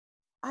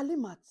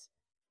Alimat,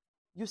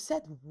 you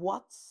said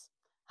what?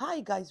 Hi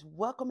guys,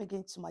 welcome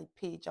again to my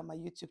page and my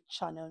YouTube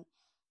channel.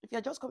 If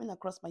you're just coming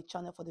across my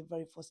channel for the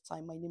very first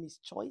time, my name is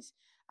Choice.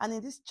 And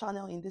in this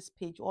channel, in this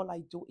page, all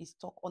I do is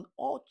talk on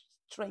all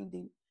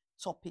trending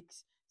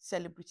topics,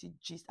 celebrity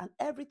gist, and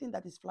everything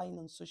that is flying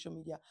on social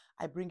media.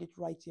 I bring it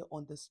right here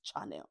on this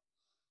channel.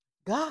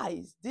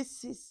 Guys,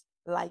 this is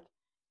like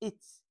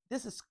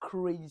this is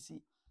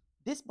crazy.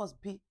 This must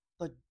be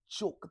the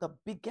joke, the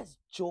biggest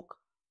joke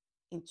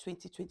in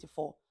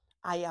 2024.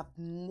 I have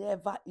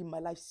never in my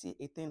life seen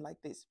a thing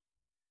like this.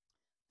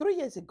 3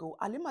 years ago,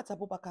 Halima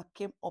Abubaka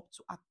came up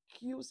to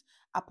accuse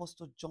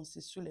Apostle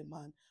Johnson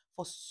Suleman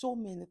for so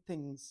many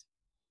things.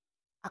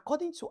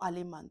 According to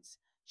Alimat,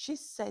 she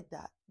said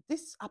that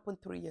this happened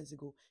 3 years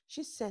ago.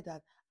 She said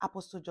that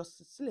Apostle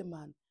Johnson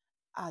Suleman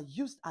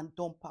used and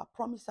dumped her,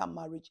 promised her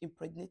marriage,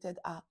 impregnated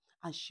her,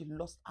 and she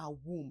lost her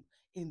womb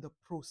in the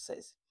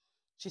process.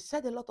 She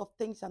said a lot of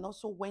things and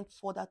also went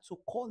further to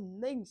call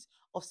names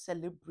of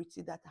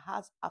celebrity that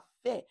has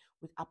affair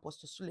with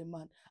Apostle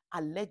Suleman,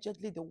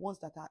 allegedly the ones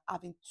that are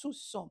having three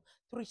sons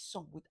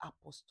with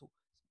Apostle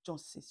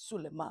Johnson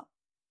Suleman.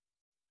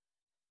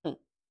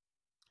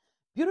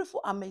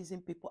 Beautiful,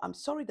 amazing people. I'm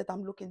sorry that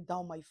I'm looking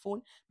down my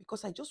phone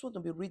because I just want to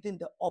be reading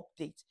the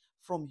update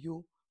from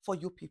you for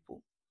you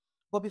people.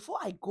 But before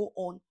I go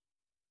on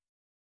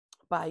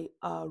by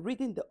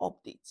reading the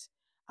updates,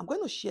 I'm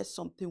going to share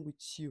something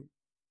with you.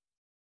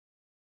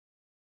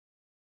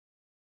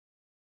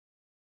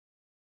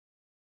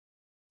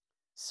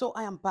 So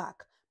I am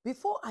back.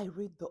 Before I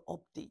read the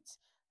updates,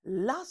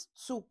 last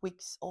 2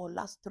 weeks or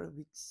last 3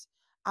 weeks,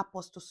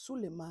 Apostle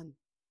Suleman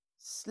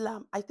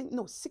slammed, I think,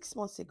 no, 6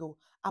 months ago,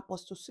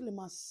 Apostle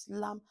Suleman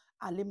slammed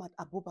Halima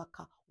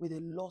Abubaka with a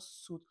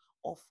lawsuit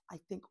of, I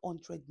think,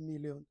 100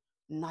 million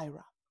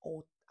naira,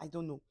 or I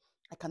don't know.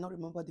 I cannot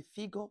remember the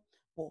figure,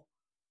 but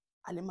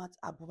Halima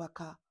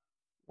Abubaka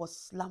was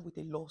slammed with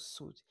a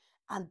lawsuit.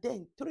 And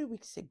then 3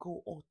 weeks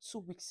ago or 2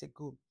 weeks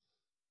ago,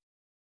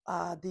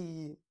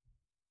 the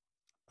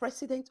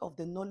president of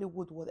the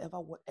Nollywood,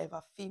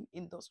 whatever film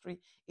industry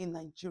in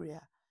Nigeria,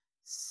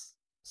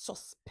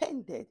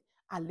 suspended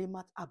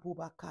Halima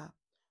Abubaka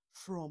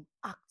from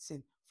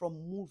acting,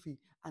 from movie,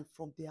 and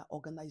from their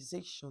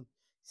organization,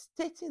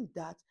 stating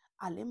that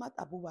Halima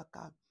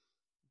Abubaka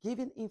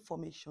giving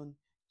information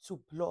to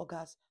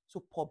bloggers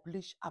to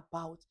publish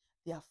about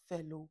their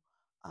fellow,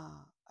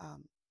 uh,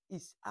 um,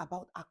 is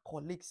about our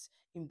colleagues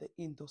in the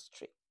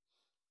industry.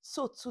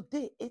 So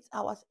today, 8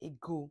 hours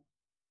ago,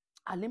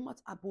 Halima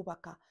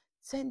Abubaka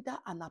tendered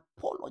an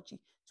apology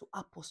to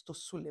Apostle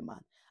Suleman.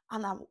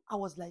 And I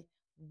was like,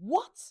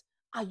 what?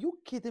 Are you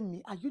kidding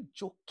me? Are you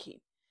joking?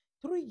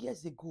 3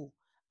 years ago,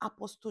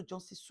 Apostle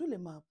Johnson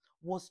Suleman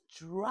was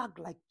dragged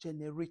like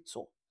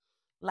generator.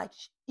 Like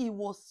he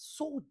was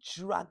so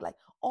dragged. Like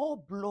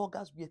all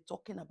bloggers were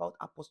talking about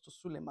Apostle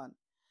Suleman.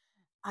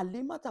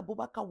 Halima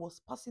Abubaka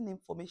was passing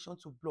information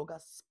to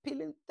bloggers,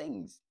 spilling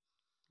things.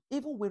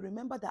 Even we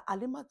remember that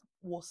Halima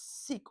was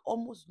sick,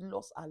 almost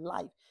lost her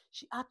life.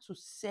 She had to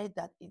say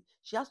that it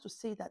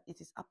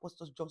is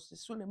Apostle Johnson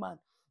Suleman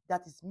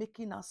that is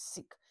making her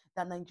sick.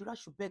 That Nigeria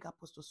should beg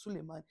Apostle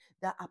Suleman.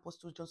 That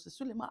Apostle Johnson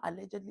Suleman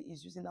allegedly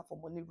is using her for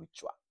money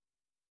ritual.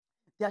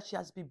 That she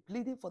has been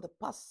bleeding for the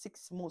past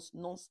 6 months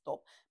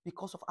non-stop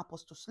because of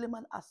Apostle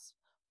Suleman has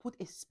put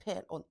a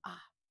spell on her.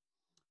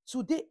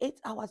 Today, 8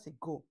 hours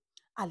ago,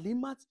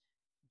 Halima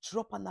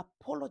dropped an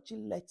apology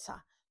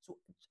letter to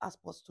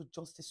Apostle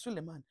Johnson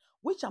Suleman,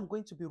 which I'm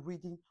going to be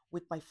reading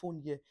with my phone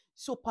here.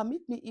 So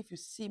permit me if you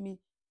see me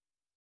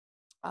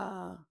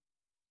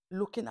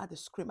looking at the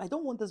screen. I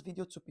don't want this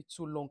video to be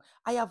too long.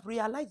 I have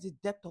realized the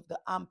depth of the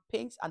harm,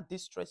 pains, and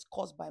distress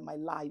caused by my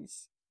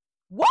lies.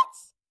 What?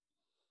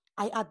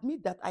 I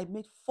admit that I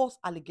made false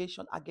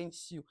allegation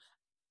against you.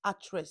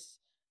 Actress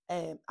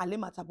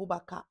Halima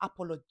Abubaka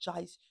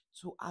apologized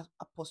to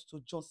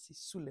Apostle Johnson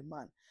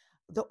Suleman.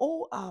 The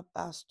whole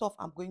stuff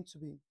I'm going to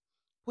be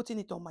putting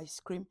it on my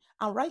screen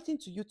and writing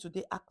to you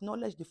today,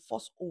 acknowledge the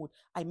falsehood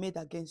I made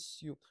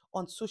against you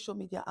on social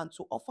media and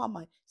to offer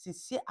my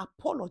sincere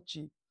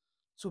apology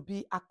to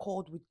be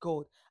accord with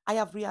God. I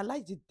have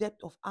realized the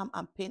depth of harm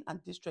and pain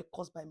and distress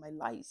caused by my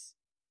lies.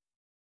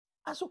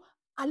 And so,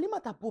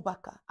 Halima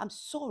Abubaka, I'm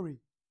sorry,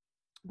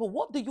 but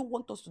what do you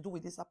want us to do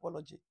with this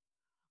apology?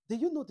 Do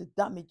you know the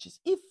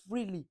damages? If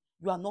really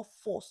you are not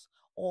forced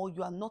or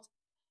you are not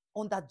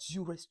under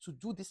duress to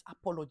do this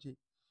apology,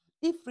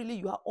 if really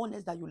you are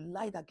honest that you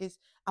lied against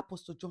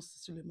Apostle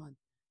Johnson Suleman,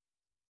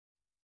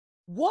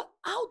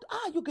 how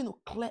are you going to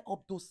clear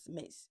up those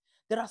mess?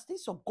 There are still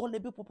some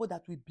gullible people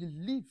that will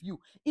believe you,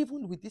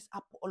 even with this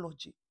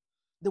apology.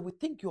 They will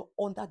think you're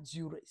under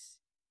duress.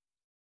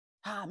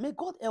 May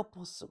God help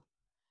us.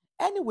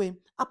 Anyway,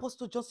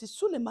 Apostle Johnson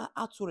Suleman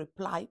had to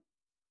reply.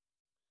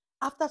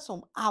 After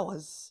some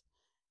hours,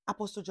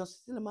 Apostle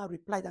Johnson Suleman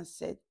replied and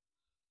said,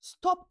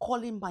 stop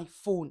calling my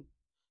phone.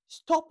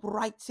 Stop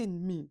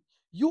writing me.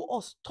 You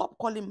all stop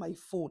calling my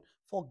phone.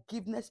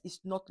 Forgiveness is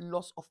not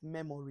loss of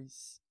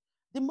memories.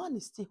 The man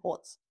is still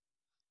hot.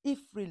 If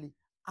really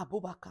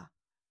Abubaka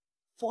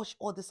forge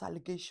all this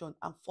allegation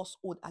and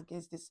falsehood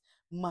against this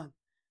man,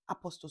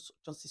 Apostle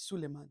Johnson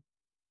Suleman.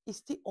 It's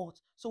still hot,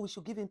 so we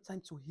should give him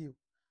time to heal.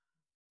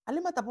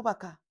 Halima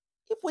Abubaka,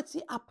 if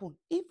wetin happen,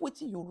 if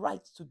wetin you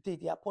write today,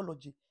 the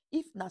apology,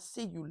 if na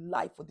say you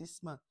lie for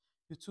this man,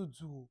 you too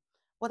do.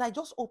 But I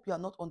just hope you are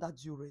not under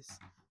duress.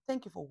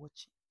 Thank you for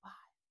watching.